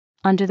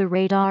Under the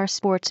Radar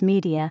Sports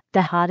Media,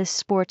 the hottest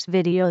sports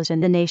videos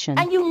in the nation.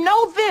 And you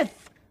know this,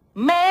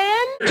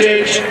 man?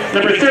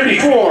 Number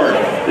 34,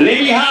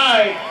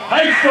 Limihai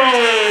Hifo.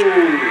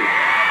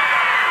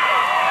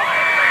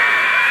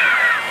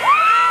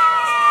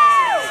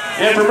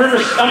 And from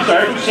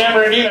San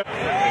Bernardino.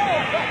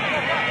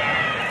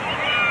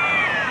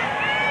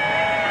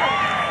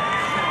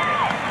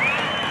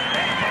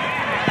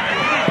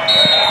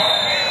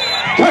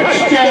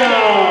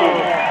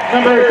 Touchdown!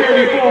 Number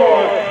 34,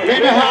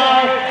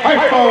 Limihai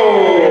Hifo.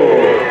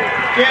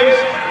 Gives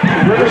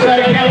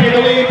Riverside County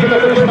the lead for the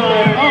first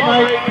time all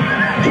night,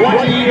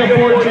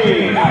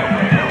 20-14.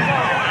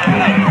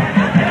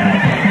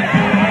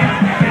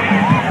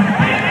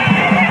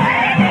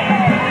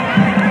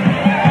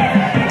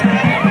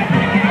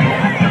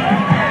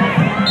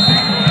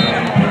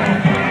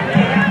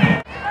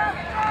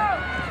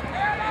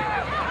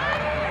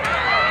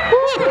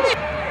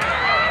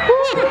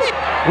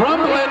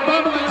 Rumbling,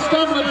 bumbling,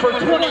 stumbling for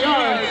 20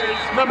 yards,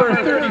 number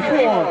 34,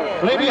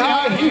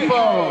 Limihai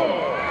Hifo.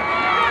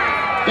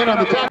 In on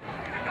the top.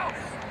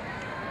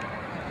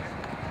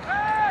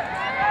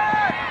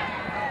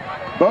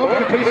 Both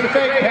completes the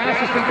fake, pass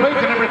is complete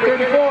to number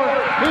 34,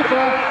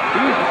 Hifo.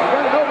 He's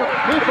running over,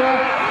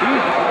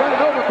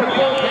 put the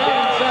ball down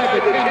inside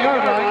the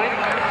 10-yard line.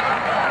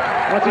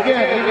 Once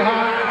again,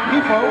 Limihai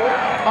Hifo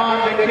on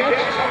the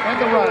catch and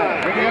the run,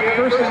 bringing up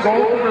first and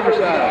goal for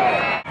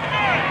Riverside.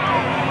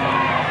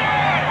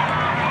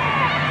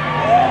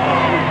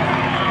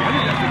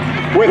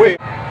 With it.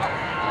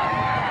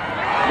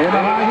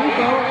 Limihai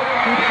Hifo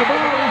keeps the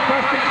ball, he's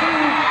first and two.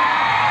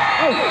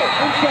 Oh,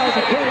 inside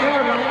the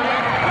 10-yard line.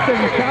 So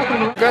he's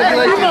tackling the...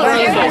 Congratulations.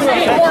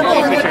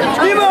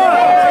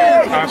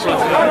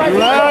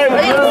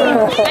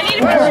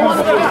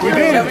 We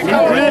did it.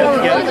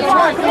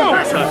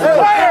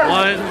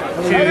 One,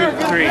 two,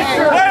 three.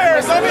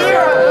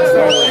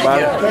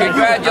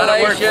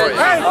 Congratulations.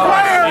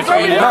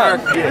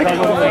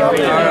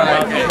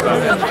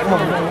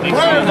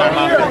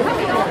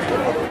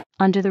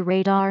 Under the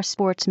Radar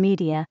Sports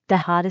Media, the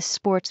hottest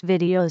sports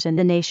videos in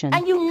the nation.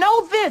 And you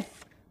know this,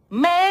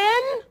 man?